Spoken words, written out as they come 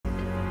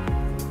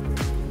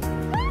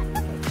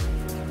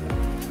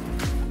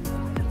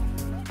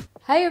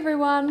Hey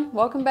everyone,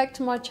 welcome back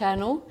to my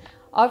channel.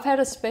 I've had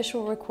a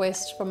special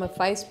request from a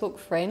Facebook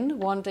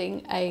friend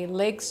wanting a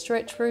leg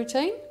stretch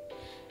routine,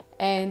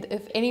 and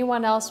if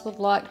anyone else would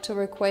like to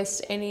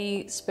request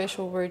any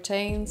special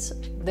routines,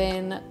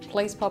 then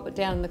please pop it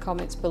down in the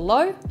comments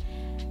below.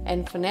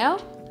 And for now,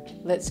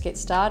 let's get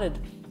started.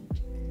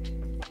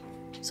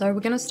 So we're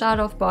going to start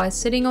off by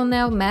sitting on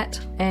our mat,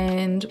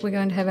 and we're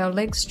going to have our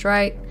legs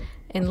straight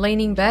and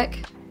leaning back,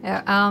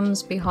 our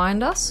arms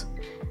behind us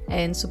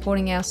and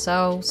supporting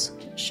ourselves,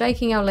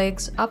 shaking our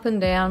legs up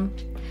and down.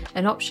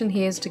 An option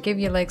here is to give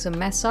your legs a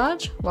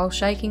massage while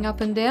shaking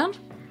up and down.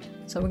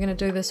 So we're going to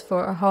do this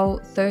for a whole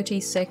 30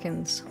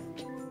 seconds.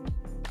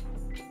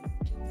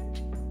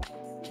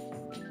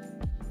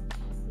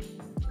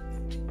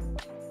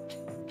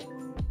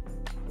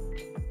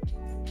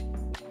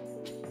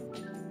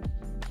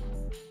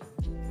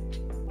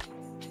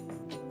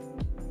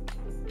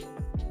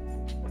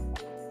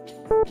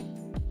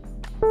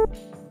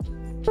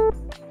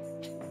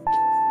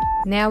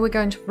 Now we're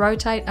going to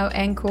rotate our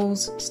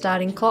ankles,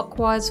 starting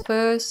clockwise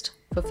first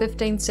for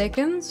 15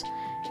 seconds,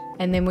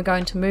 and then we're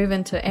going to move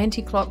into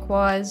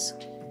anti-clockwise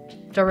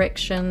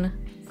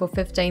direction for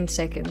 15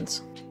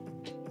 seconds.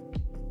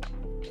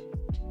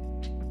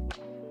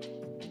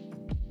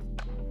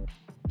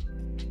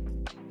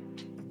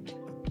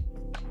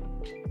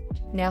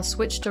 Now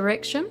switch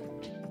direction.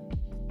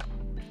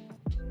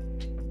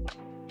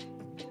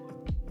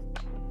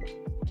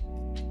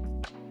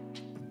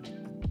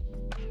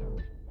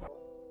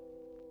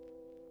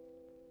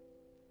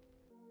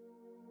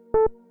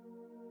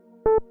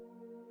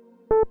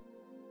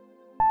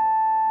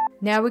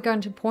 Now we're going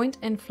to point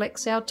and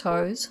flex our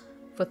toes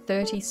for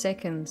 30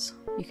 seconds.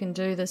 You can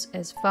do this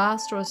as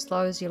fast or as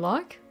slow as you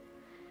like.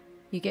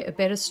 You get a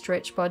better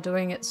stretch by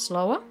doing it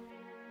slower.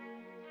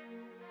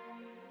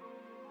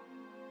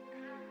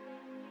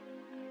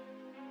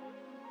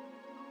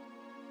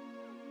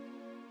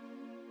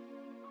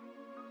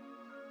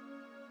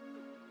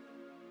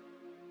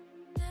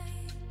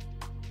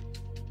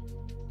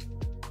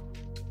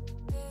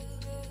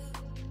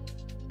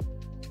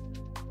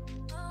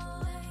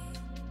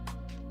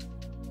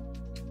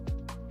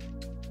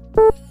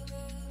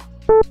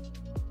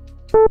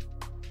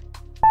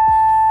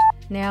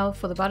 Now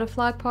for the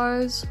butterfly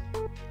pose.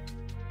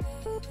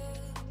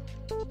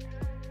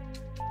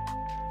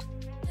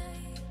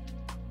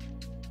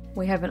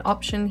 We have an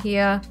option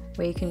here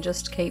where you can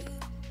just keep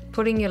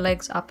putting your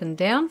legs up and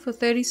down for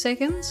 30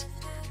 seconds,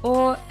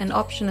 or an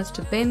option is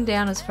to bend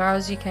down as far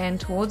as you can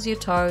towards your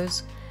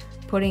toes,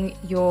 putting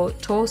your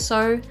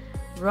torso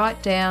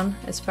right down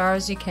as far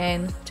as you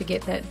can to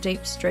get that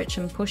deep stretch,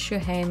 and push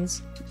your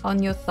hands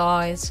on your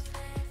thighs,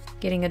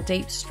 getting a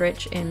deep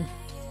stretch in.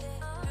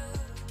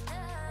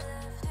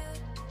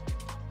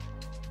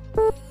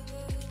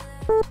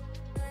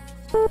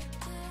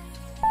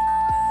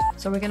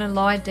 So we're going to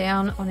lie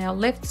down on our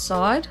left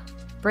side,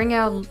 bring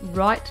our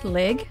right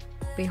leg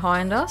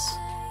behind us,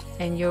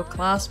 and you're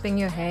clasping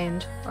your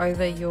hand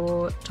over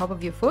your top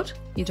of your foot.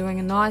 You're doing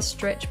a nice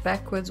stretch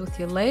backwards with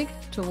your leg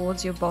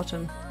towards your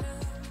bottom.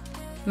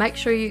 Make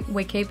sure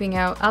we're keeping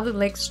our other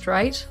leg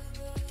straight.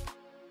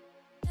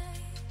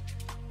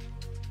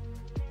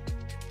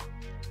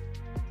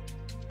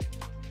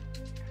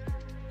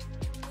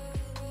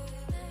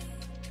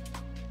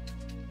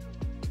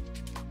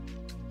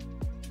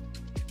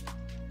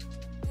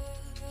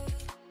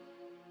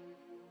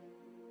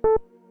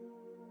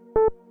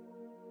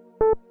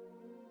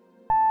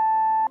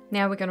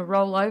 Now we're going to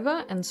roll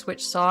over and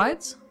switch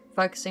sides,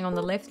 focusing on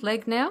the left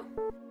leg now.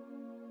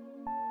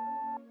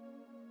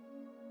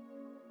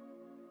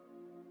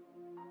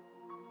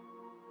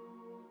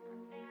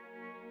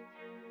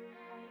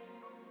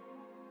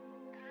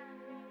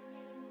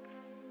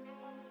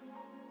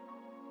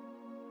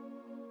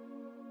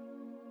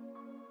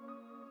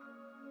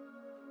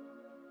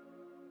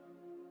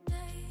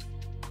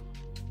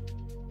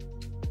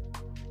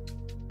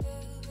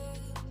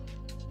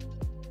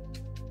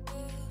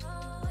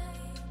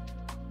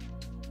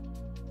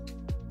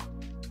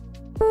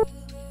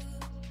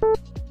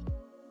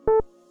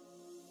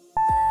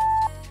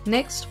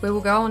 Next, we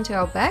will go onto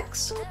our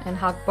backs and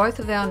hug both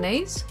of our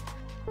knees.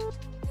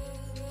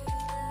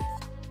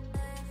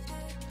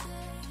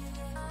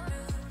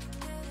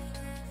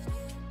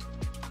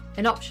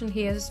 An option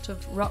here is to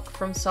rock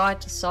from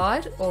side to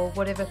side, or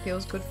whatever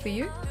feels good for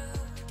you.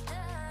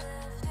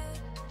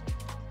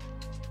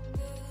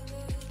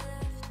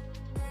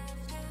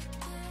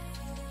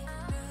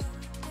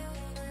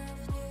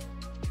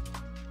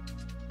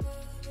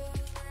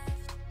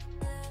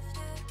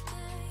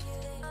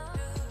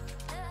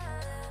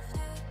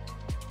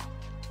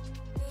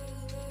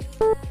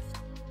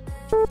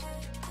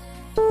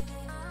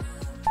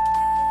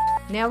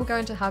 Now we're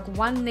going to hug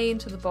one knee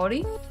into the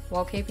body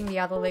while keeping the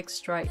other leg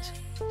straight.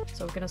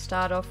 So we're going to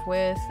start off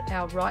with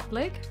our right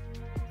leg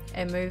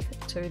and move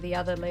to the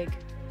other leg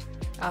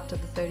after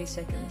the 30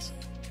 seconds.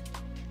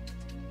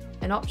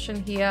 An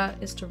option here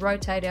is to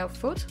rotate our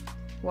foot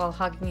while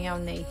hugging our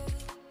knee.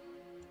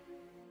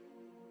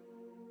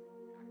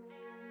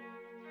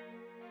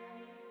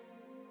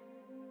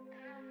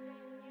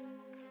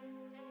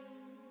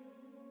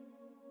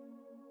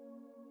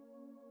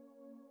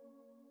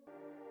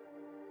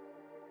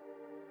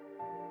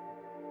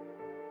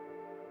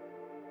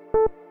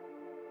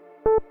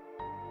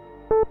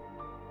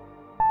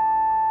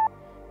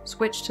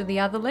 switch to the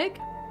other leg.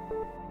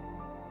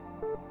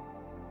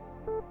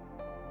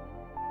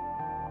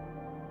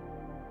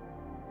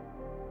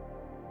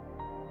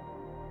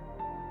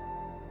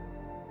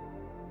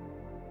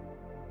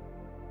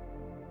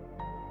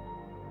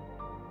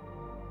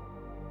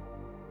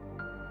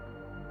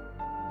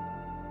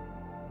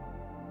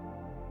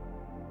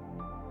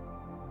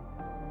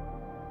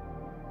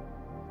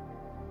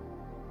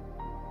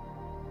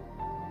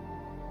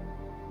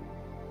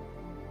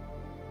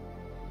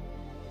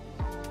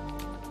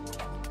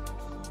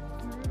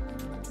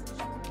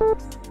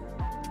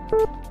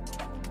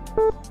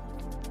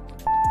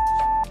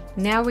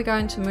 Now we're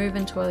going to move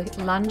into a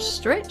lunge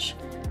stretch.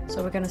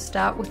 So we're going to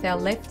start with our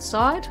left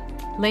side,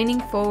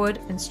 leaning forward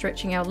and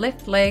stretching our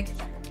left leg,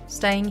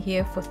 staying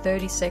here for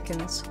 30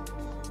 seconds.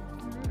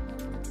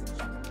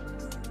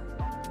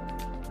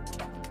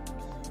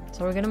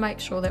 So we're going to make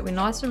sure that we're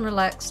nice and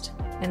relaxed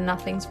and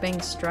nothing's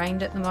being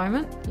strained at the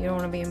moment. You don't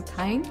want to be in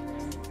pain.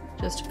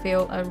 Just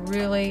feel a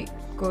really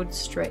good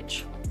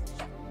stretch.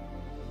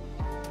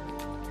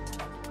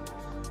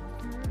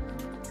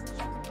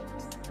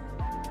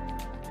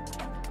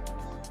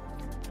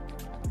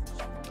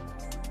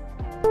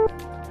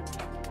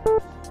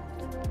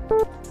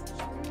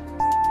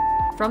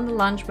 From the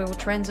lunge we will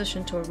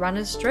transition to a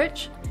runner's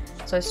stretch,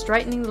 so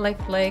straightening the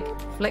left leg,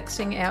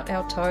 flexing out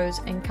our toes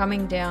and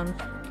coming down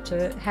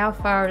to how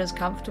far it is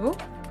comfortable.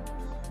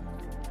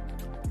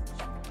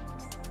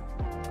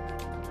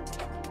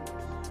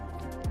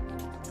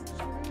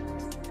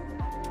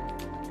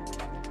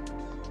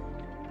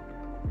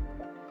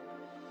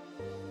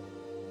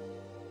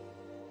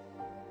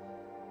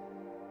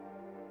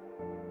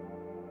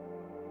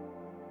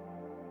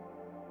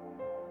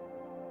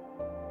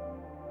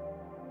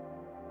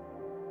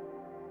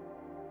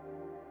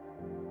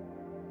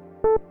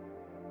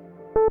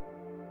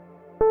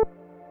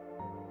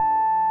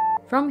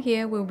 From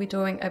here we'll be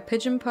doing a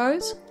pigeon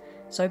pose,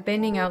 so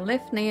bending our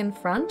left knee in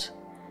front,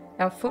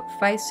 our foot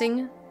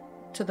facing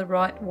to the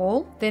right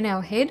wall, then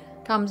our head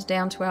comes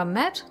down to our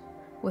mat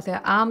with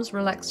our arms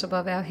relaxed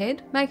above our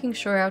head, making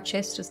sure our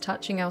chest is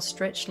touching our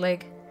stretched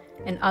leg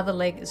and other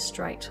leg is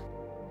straight.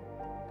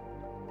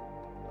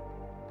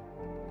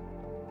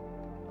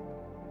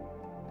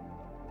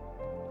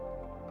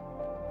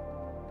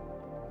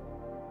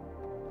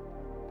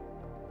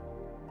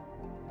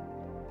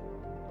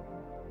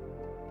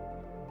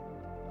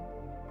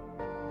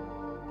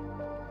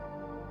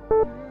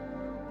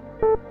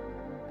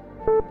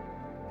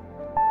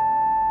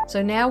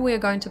 So now we are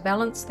going to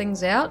balance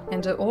things out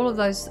and do all of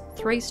those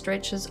 3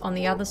 stretches on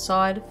the other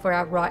side for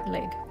our right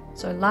leg.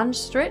 So lunge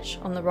stretch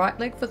on the right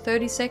leg for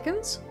 30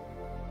 seconds.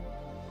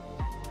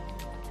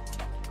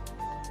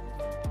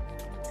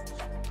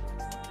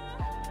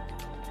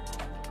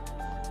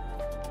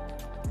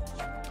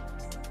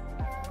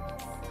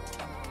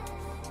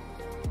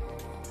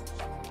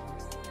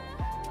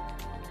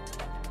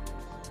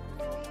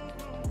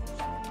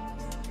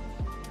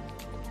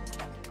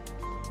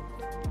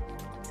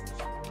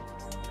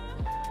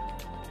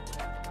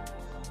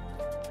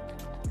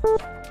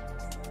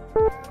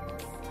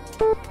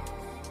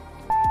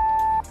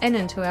 And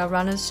into our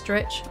runner's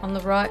stretch on the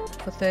right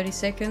for 30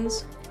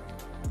 seconds.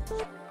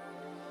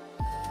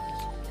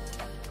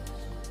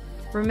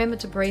 Remember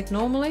to breathe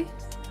normally,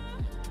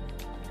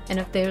 and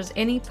if there is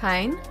any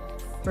pain,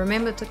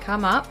 remember to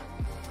come up,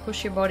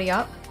 push your body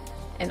up,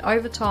 and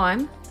over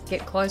time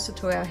get closer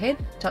to our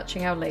head,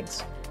 touching our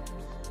legs.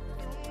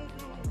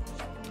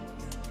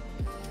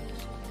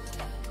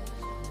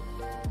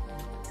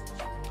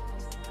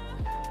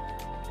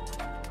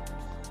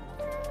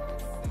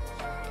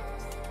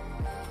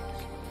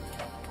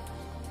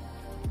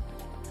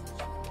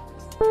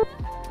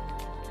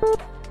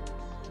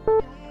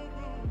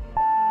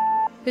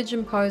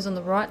 Pigeon pose on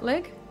the right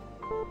leg.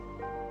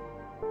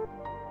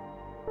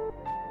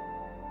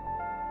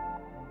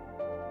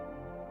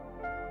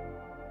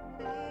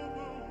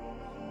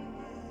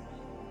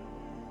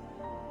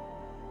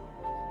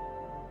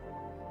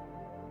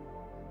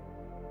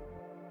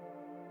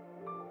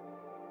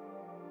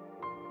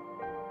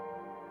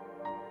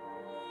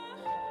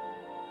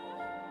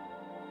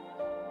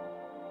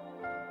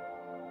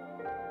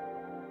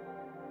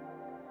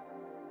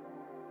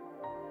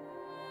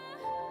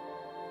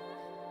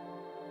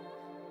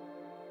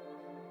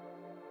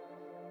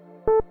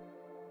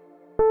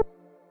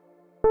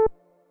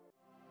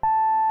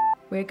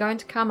 We're going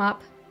to come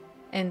up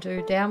and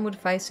do downward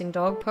facing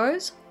dog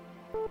pose,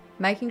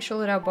 making sure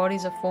that our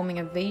bodies are forming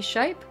a V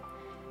shape,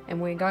 and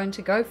we're going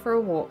to go for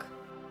a walk.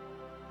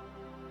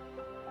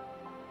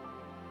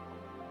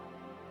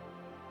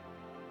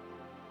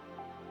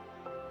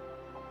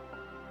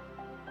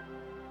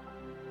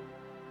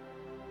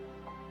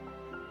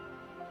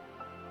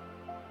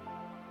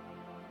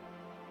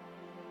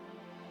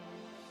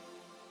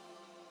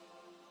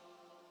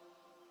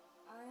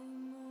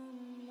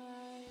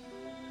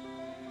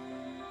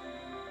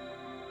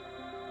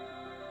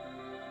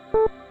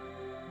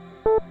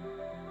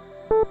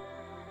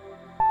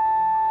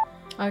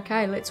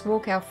 Okay, let's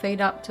walk our feet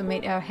up to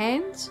meet our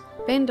hands.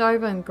 Bend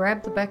over and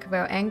grab the back of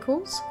our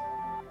ankles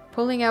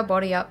pulling our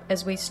body up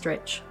as we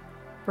stretch,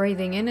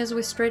 breathing in as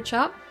we stretch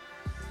up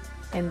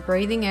and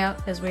breathing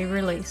out as we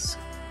release.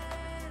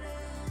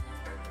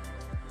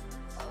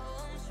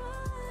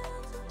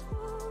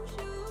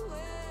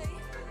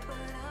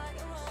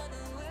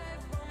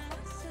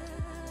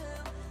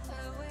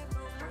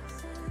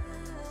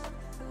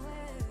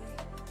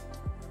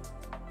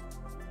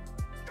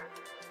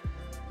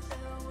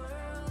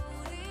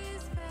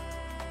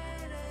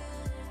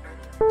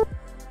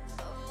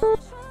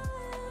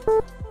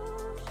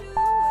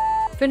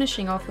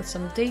 Finishing off with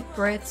some deep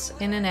breaths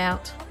in and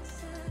out.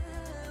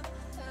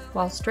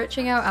 While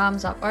stretching our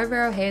arms up over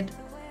our head,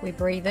 we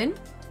breathe in.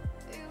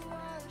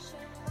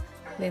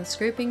 Then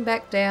scooping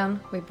back down,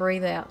 we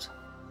breathe out.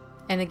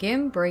 And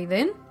again, breathe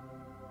in.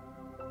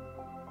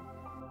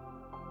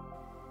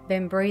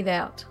 Then breathe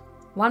out.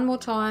 One more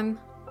time,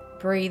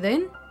 breathe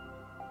in.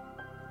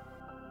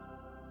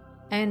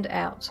 And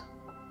out.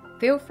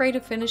 Feel free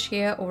to finish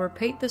here or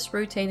repeat this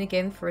routine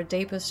again for a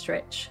deeper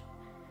stretch.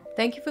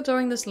 Thank you for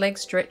doing this leg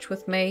stretch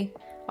with me.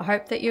 I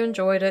hope that you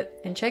enjoyed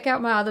it, and check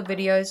out my other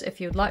videos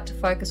if you'd like to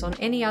focus on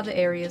any other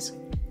areas.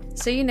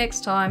 See you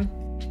next time.